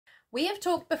We have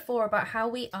talked before about how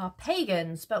we are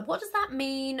pagans, but what does that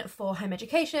mean for home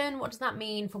education? What does that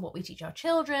mean for what we teach our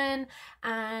children?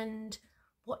 And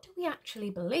what do we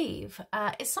actually believe?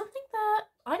 It's something that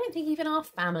I don't think even our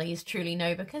families truly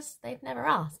know because they've never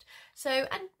asked. So,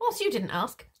 and whilst you didn't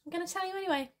ask, I'm going to tell you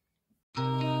anyway.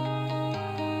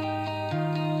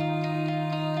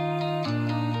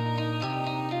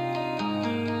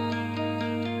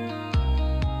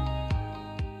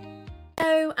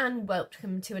 Hello and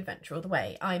welcome to Adventure All The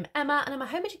Way. I'm Emma and I'm a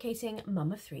home educating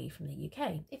mum of 3 from the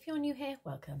UK. If you're new here,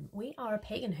 welcome. We are a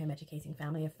pagan home educating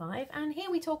family of 5 and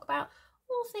here we talk about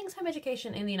all things home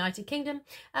education in the United Kingdom,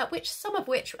 some of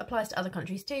which applies to other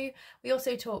countries too. I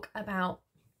also talk about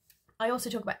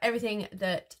everything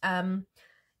that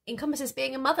encompasses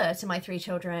being a mother to my 3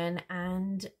 children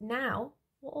and now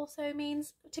what also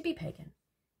means to be pagan.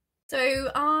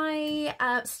 So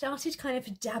I started kind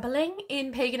of dabbling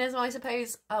in paganism, I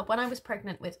suppose, when I was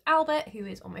pregnant with Albert, who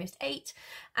is almost 8.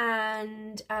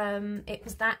 And it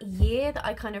was that year that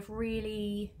I kind of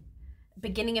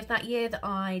beginning of that year that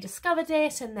I discovered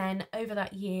it. And then over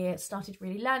that year, started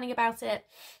really learning about it.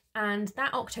 And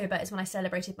that October is when I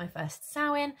celebrated my first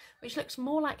Samhain, which looks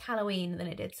more like Halloween than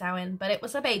it did Samhain, but it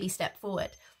was a baby step forward.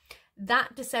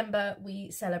 That December,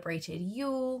 we celebrated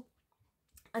Yule.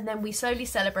 And then we slowly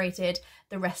celebrated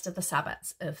the rest of the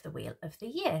Sabbats of the Wheel of the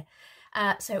Year.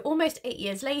 So almost 8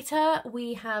 years later,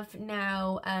 we have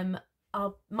now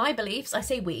my beliefs. I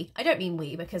say we, I don't mean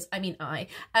we because I mean I.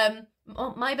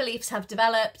 My beliefs have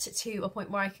developed to a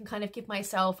point where I can kind of give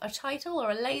myself a title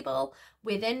or a label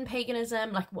within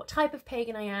paganism, like what type of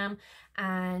pagan I am.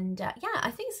 And yeah, I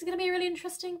think this is going to be a really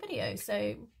interesting video.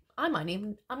 So I've got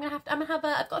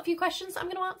a few questions I'm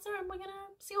going to answer and we're going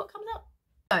to see what comes up.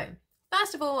 So,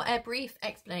 first of all, a brief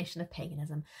explanation of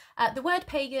paganism. The word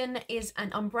pagan is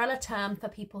an umbrella term for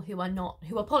people who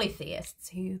are polytheists,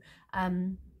 who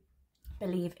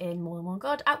believe in more than one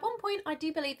god. At one point, I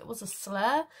do believe it was a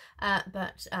slur,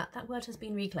 but that word has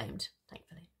been reclaimed,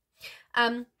 thankfully.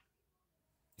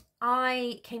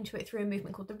 I came to it through a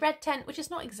movement called the Red Tent, which is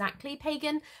not exactly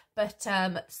pagan, but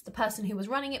the person who was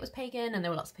running it was pagan, and there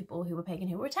were lots of people who were pagan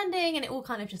who were attending, and it all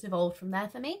kind of just evolved from there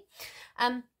for me.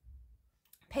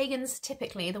 Pagans,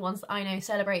 typically, the ones that I know,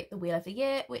 celebrate the Wheel of the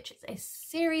Year, which is a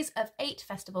series of 8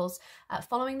 festivals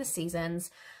following the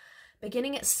seasons,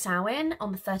 beginning at Samhain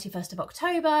on the 31st of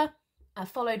October,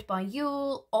 followed by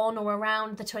Yule on or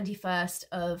around the 21st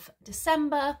of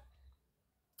December,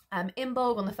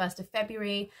 Imbolg on the 1st of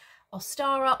February,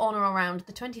 Ostara on or around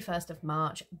the 21st of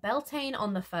March, Beltane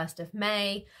on the 1st of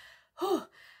May,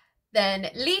 then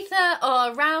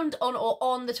Letha around on or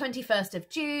on the 21st of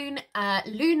June,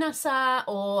 Lunasa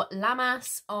or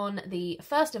Lammas on the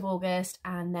 1st of August,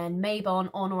 and then Mabon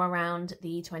on or around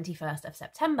the 21st of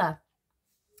September.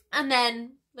 And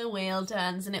then the wheel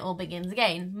turns and it all begins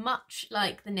again, much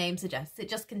like the name suggests. It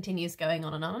just continues going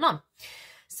on and on and on.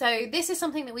 So this is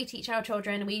something that we teach our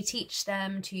children. We teach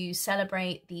them to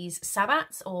celebrate these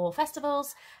Sabbats or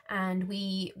festivals, and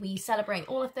we celebrate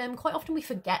all of them. Quite often we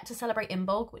forget to celebrate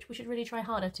Imbolg, which we should really try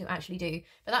harder to actually do.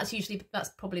 But that's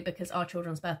probably because our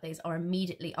children's birthdays are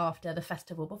immediately after the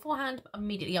festival beforehand,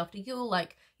 immediately after Yule,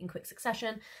 like in quick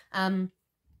succession.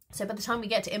 So by the time we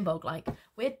get to Imbolg, like,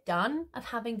 we're done of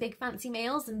having big fancy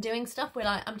meals and doing stuff.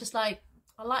 I'm just like,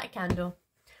 I light a candle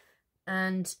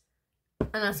and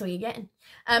that's all you're getting.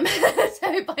 So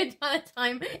by the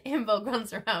time Imbolg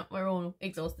runs around, we're all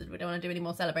exhausted. We don't want to do any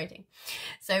more celebrating.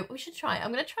 So we should try.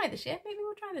 I'm going to try this year. Maybe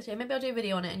we'll try this year. Maybe I'll do a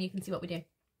video on it and you can see what we do.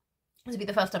 This will be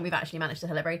the first time we've actually managed to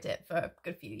celebrate it for a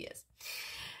good few years.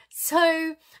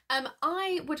 So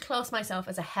I would class myself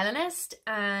as a Hellenist,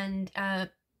 and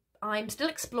I'm still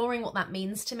exploring what that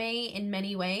means to me in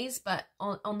many ways, but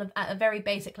at a very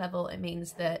basic level, it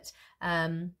means that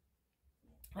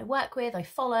I work with, I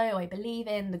follow, I believe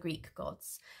in the Greek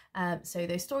gods. So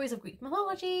those stories of Greek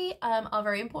mythology are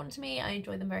very important to me. I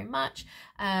enjoy them very much.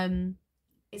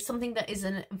 It's something that is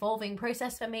an evolving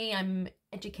process for me. I'm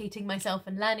educating myself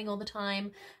and learning all the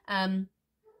time.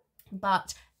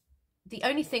 But the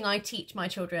only thing I teach my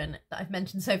children that I've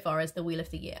mentioned so far is the Wheel of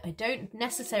the Year. I don't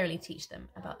necessarily teach them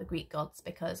about the Greek gods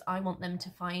because I want them to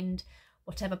find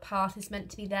whatever path is meant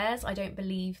to be theirs. I don't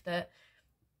believe that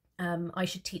I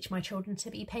should teach my children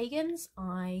to be pagans.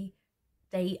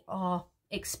 They are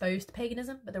exposed to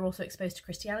paganism, but they're also exposed to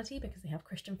Christianity because they have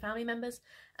Christian family members.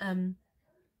 And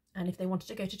if they wanted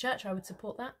to go to church, I would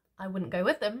support that. I wouldn't go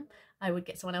with them. I would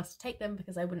get someone else to take them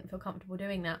because I wouldn't feel comfortable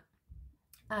doing that.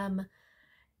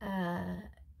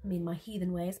 mean my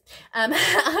heathen ways,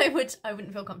 I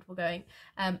wouldn't feel comfortable going.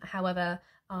 However,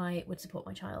 I would support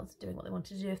my child doing what they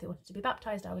wanted to do. If they wanted to be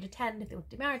baptised, I would attend. If they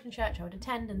wanted to be married in church, I would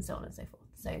attend, and so on and so forth.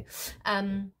 So,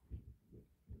 and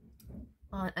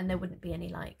there wouldn't be any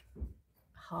like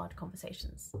hard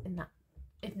conversations in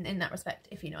that respect,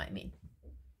 if you know what I mean.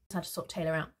 I had to sort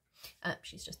Taylor out.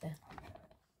 She's just there.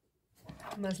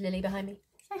 And there's Lily behind me.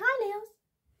 Say hi, Leos.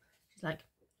 She's like,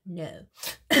 no.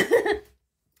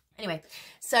 Anyway,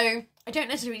 so I don't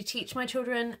necessarily teach my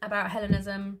children about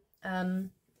Hellenism.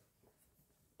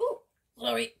 Oh,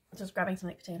 sorry, just grabbing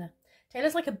something for Taylor.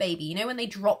 Taylor's like a baby, you know when they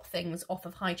drop things off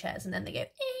of high chairs and then they go,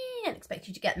 and expect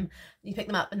you to get them. You pick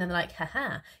them up and then they're like,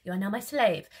 haha, you are now my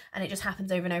slave. And it just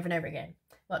happens over and over and over again.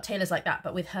 Well, Taylor's like that,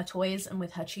 but with her toys and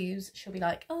with her chews, she'll be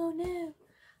like, oh no,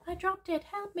 I dropped it,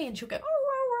 help me. And she'll go,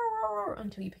 oh,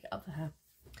 until you pick it up for her.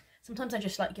 Sometimes I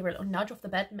just like give her a little nudge off the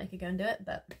bed and make her go and do it,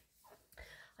 but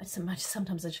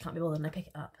sometimes I just can't be bothered and I pick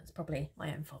it up. It's probably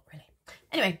my own fault, really.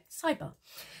 Anyway, sidebar.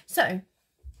 So,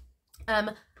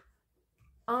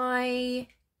 I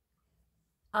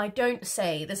don't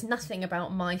say, there's nothing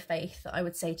about my faith that I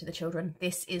would say to the children,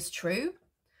 this is true.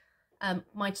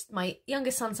 My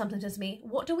youngest son sometimes says to me,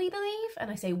 what do we believe?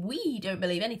 And I say, we don't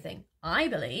believe anything. I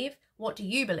believe. What do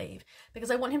you believe? Because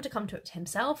I want him to come to it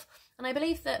himself. And I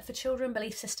believe that for children,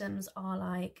 belief systems are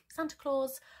like Santa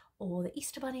Claus or the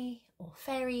Easter Bunny or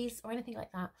fairies or anything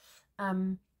like that,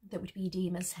 that would be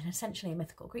deemed as essentially a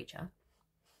mythical creature.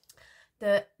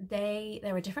 That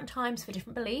there are different times for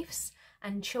different beliefs,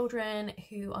 and children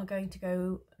who are going to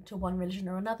go to one religion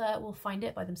or another will find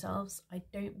it by themselves. I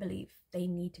don't believe they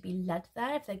need to be led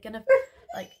there. If they're gonna,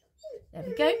 like, there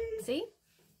we go, see?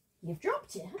 You've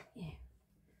dropped it, haven't you?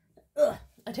 Ugh.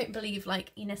 I don't believe,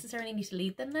 like, you necessarily need to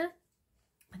lead them there.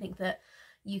 I think that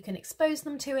you can expose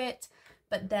them to it,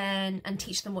 but then, and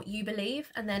teach them what you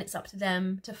believe, and then it's up to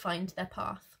them to find their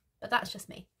path. But that's just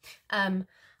me.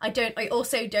 I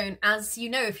also don't, as you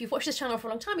know, if you've watched this channel for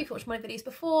a long time, you've watched my videos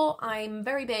before, I'm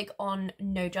very big on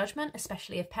no judgment,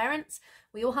 especially of parents.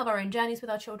 We all have our own journeys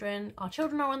with our children are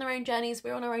on their own journeys,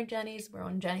 we're on our own journeys, we're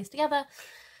on journeys together.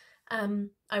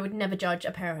 I would never judge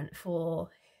a parent for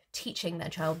teaching their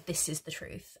child this is the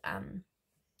truth.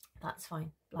 That's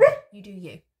fine. Like, you do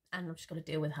you, and I've just got to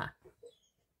deal with her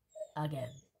again.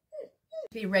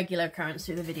 Be a regular occurrence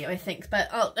through the video, I think, but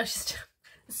I'll just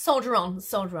soldier on.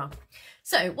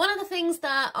 So one of the things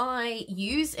that I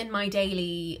use in my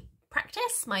daily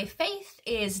practice, my faith,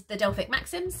 is the Delphic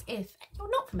Maxims. If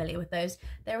you're not familiar with those,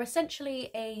 they're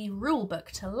essentially a rule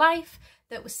book to life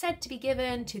that was said to be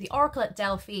given to the oracle at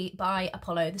Delphi by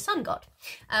Apollo, the sun god.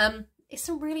 It's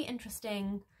some really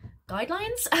interesting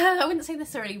guidelines. I wouldn't say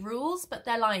necessarily rules, but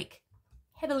they're like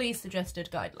heavily suggested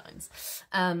guidelines.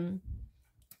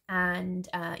 And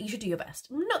you should do your best.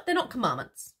 They're not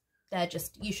commandments. They're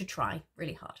just, you should try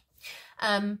really hard.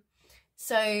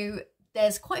 So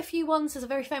there's quite a few ones. There's a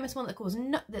very famous one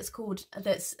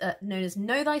that's known as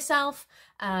Know Thyself.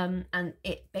 And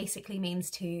it basically means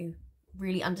to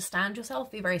really understand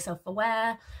yourself, be very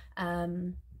self-aware,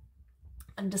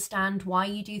 understand why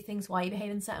you do things, why you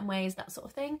behave in certain ways, that sort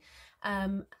of thing.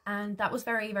 And that was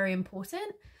very, very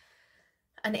important.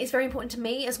 And it is very important to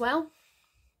me as well.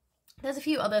 There's a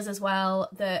few others as well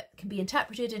that can be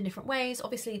interpreted in different ways.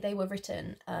 Obviously, they were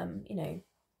written, you know,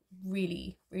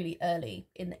 really, really early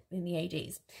in the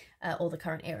ADs, or the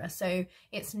current era. So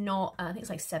it's not, I think it's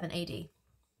like 7 AD.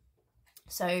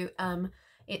 So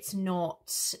it's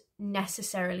not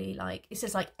necessarily like, it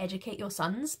says like educate your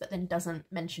sons, but then doesn't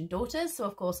mention daughters. So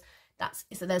of course,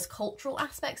 so there's cultural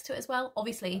aspects to it as well.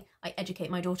 Obviously, I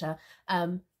educate my daughter,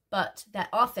 but there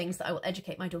are things that I will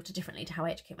educate my daughter differently to how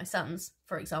I educate my sons.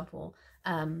 For example,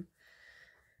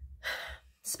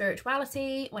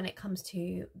 spirituality, when it comes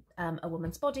to a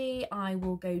woman's body, I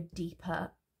will go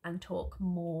deeper and talk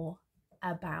more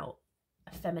about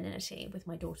femininity with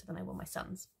my daughter than I will my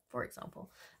sons, for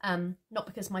example. Not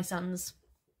because my sons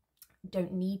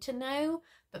don't need to know,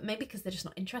 but maybe because they're just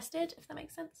not interested, if that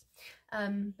makes sense.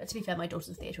 But to be fair, my daughter's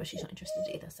at the age where she's not interested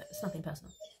either, so it's nothing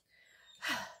personal.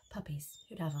 Puppies,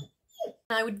 who'd have them?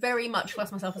 I would very much class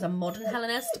myself as a modern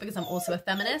Hellenist because I'm also a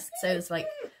feminist. So it's like,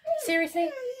 seriously,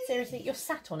 you're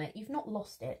sat on it. You've not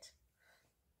lost it.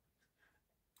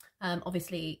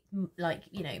 Obviously, like,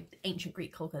 you know, ancient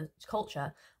Greek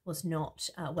culture was not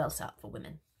well set up for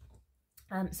women.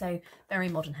 So very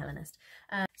modern Hellenist.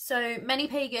 So many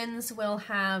pagans will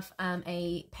have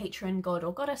a patron god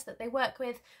or goddess that they work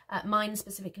with. Mine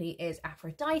specifically is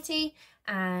Aphrodite,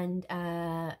 and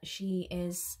she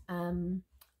is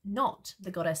not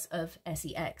the goddess of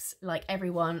sex like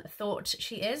everyone thought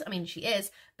she is. I mean, she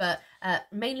is, but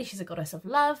mainly she's a goddess of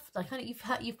love. Like, kind of,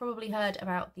 you've probably heard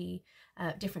about the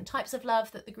different types of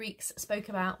love that the Greeks spoke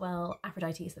about. Well,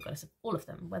 Aphrodite is the goddess of all of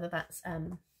them, whether that's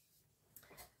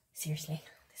seriously,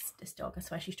 this dog, I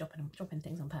swear she's dropping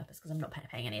things on purpose because I'm not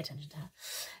paying any attention to her.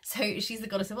 So she's the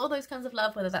goddess of all those kinds of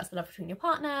love, whether that's the love between your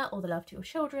partner or the love to your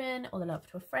children or the love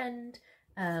to a friend.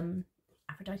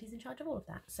 Aphrodite's in charge of all of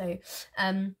that. So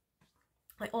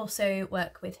I also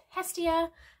work with Hestia.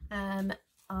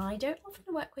 I don't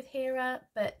often work with Hera,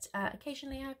 but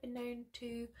occasionally I've been known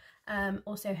to.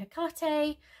 Also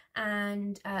Hecate,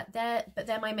 and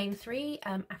they're my main three,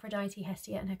 Aphrodite,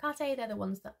 Hestia and Hecate. They're the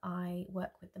ones that I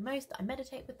work with the most, that I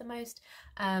meditate with the most.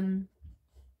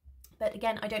 But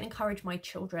again, I don't encourage my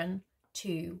children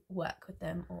to work with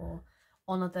them or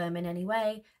honour them in any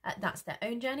way. That's their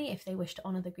own journey. If they wish to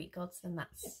honour the Greek gods, then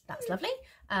that's lovely.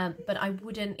 But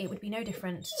it would be no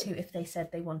different to if they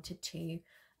said they wanted to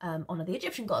honour the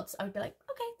Egyptian gods. I would be like,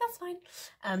 okay, that's fine.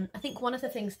 I think one of the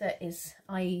things that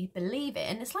I believe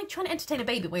in, it's like trying to entertain a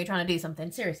baby when you're trying to do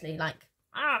something, seriously, like,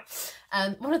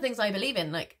 one of the things I believe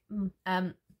in, like,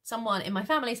 someone in my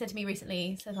family said to me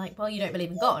recently, said like, well, you don't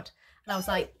believe in God. And I was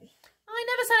like, I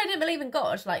never said I didn't believe in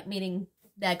God, like meaning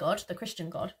their God, the Christian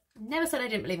God. Never said I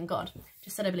didn't believe in God,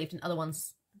 just said I believed in other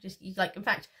ones. Just like, in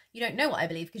fact, you don't know what I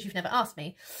believe because you've never asked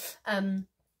me. And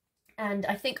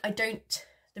I think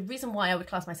the reason why I would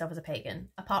class myself as a pagan,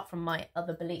 apart from my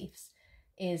other beliefs,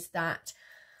 is that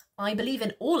I believe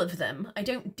in all of them. I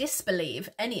don't disbelieve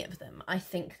any of them. I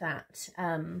think that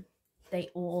they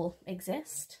all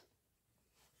exist.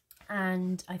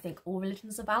 And I think all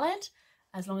religions are valid,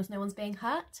 as long as no one's being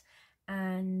hurt,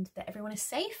 and that everyone is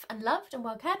safe and loved and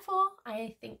well cared for.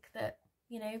 I think that,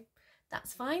 you know,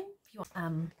 that's fine. If you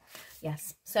want,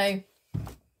 yes. So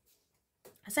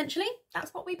essentially,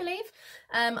 that's what we believe.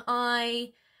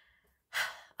 I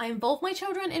involve my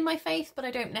children in my faith, but I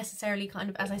don't necessarily kind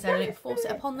of, as I said, I don't force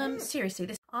it upon them. Seriously,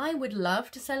 I would love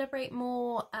to celebrate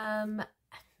more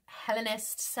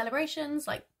Hellenist celebrations,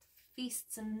 like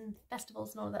feasts and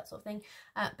festivals and all of that sort of thing.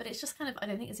 But it's just kind of, I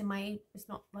don't think it's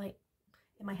not like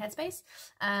in my headspace.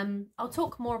 I'll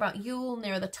talk more about Yule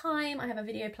nearer the time. I have a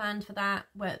video planned for that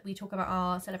where we talk about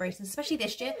our celebrations, especially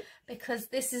this year, because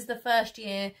this is the first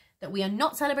year that we are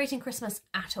not celebrating Christmas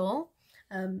at all.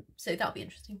 So that'll be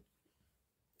interesting.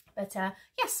 But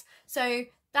yes, so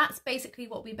that's basically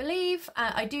what we believe.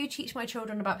 I do teach my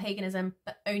children about paganism,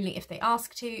 but only if they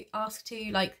ask to.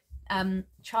 Like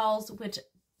Charles would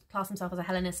class himself as a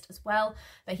Hellenist as well,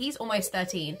 but he's almost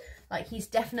 13. Like, he's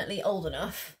definitely old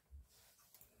enough.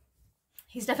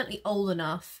 He's definitely old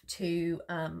enough to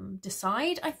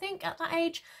decide, I think, at that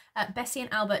age. Bessie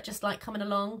and Albert just like coming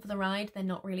along for the ride. They're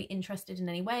not really interested in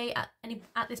any way at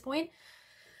this point.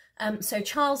 So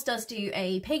Charles does do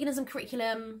a paganism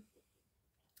curriculum,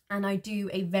 and I do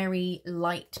a very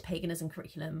light paganism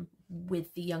curriculum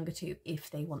with the younger two if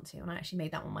they want to, and I actually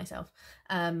made that one myself.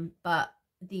 But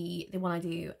the one I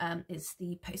do is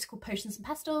it's called Potions and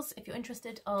Pestles. If you're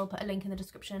interested, I'll put a link in the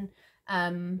description.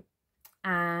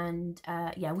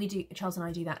 Yeah, Charles and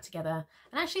I do that together,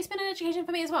 and actually it's been an education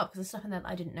for me as well, because there's stuff in there that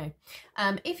I didn't know.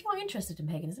 If you are interested in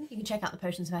paganism, you can check out the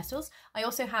Potions and Pestles. I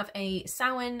also have a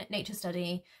Samhain nature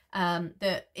study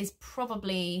that is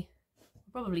probably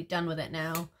done with it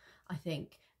now, I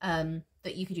think,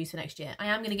 that you could use for next year. I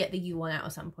am going to get the U one out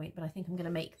at some point, but I think I'm going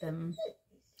to make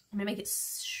it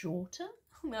shorter.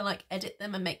 I'm going to like edit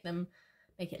them and make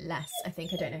it less, I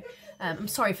think. I don't know. I'm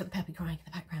sorry for the puppy crying in the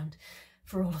background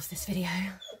for all of this video.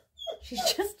 She's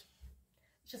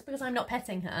just because I'm not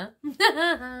petting her.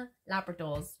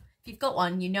 Labradors. If you've got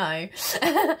one, you know.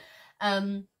 So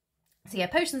yeah,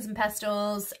 Potions and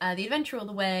Pestles, the Adventure All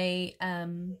the Way,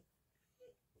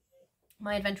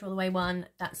 my Adventure All the Way one,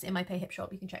 that's in my Payhip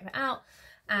Shop. You can check that out.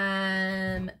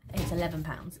 It's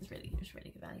 £11. It's really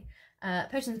good value.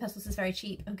 Potions and Pestles is very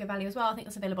cheap and good value as well. I think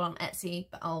that's available on Etsy,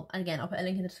 but I'll put a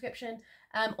link in the description.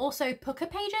 Also Puka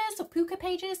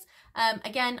Pages.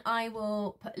 Again, I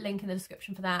will put a link in the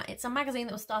description for that. It's a magazine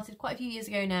that was started quite a few years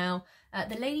ago now.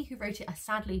 The lady who wrote it has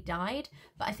sadly died,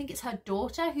 but I think it's her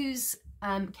daughter who's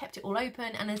kept it all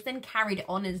open and has then carried it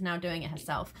on and is now doing it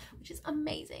herself, which is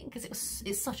amazing because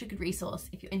it's such a good resource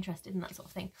if you're interested in that sort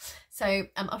of thing. So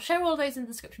I'll share all those in the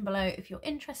description below if you're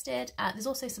interested. There's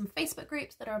also some Facebook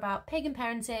groups that are about pagan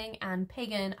parenting and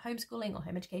pagan homeschooling or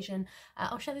home education.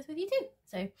 I'll share those with you too.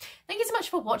 So thank you so much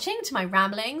for watching to my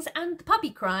ramblings and the puppy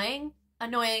crying.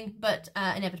 Annoying, but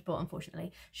inevitable,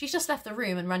 unfortunately. She's just left the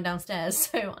room and run downstairs,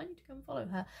 so I need to go and follow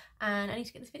her, and I need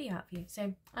to get this video out for you.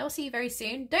 So I will see you very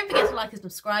soon. Don't forget to like and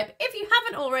subscribe if you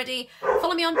haven't already.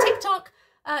 Follow me on TikTok,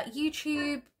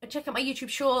 YouTube, check out my YouTube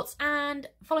shorts, and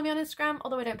follow me on Instagram,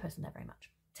 although I don't post on there very much.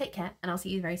 Take care, and I'll see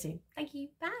you very soon. Thank you.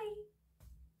 Bye.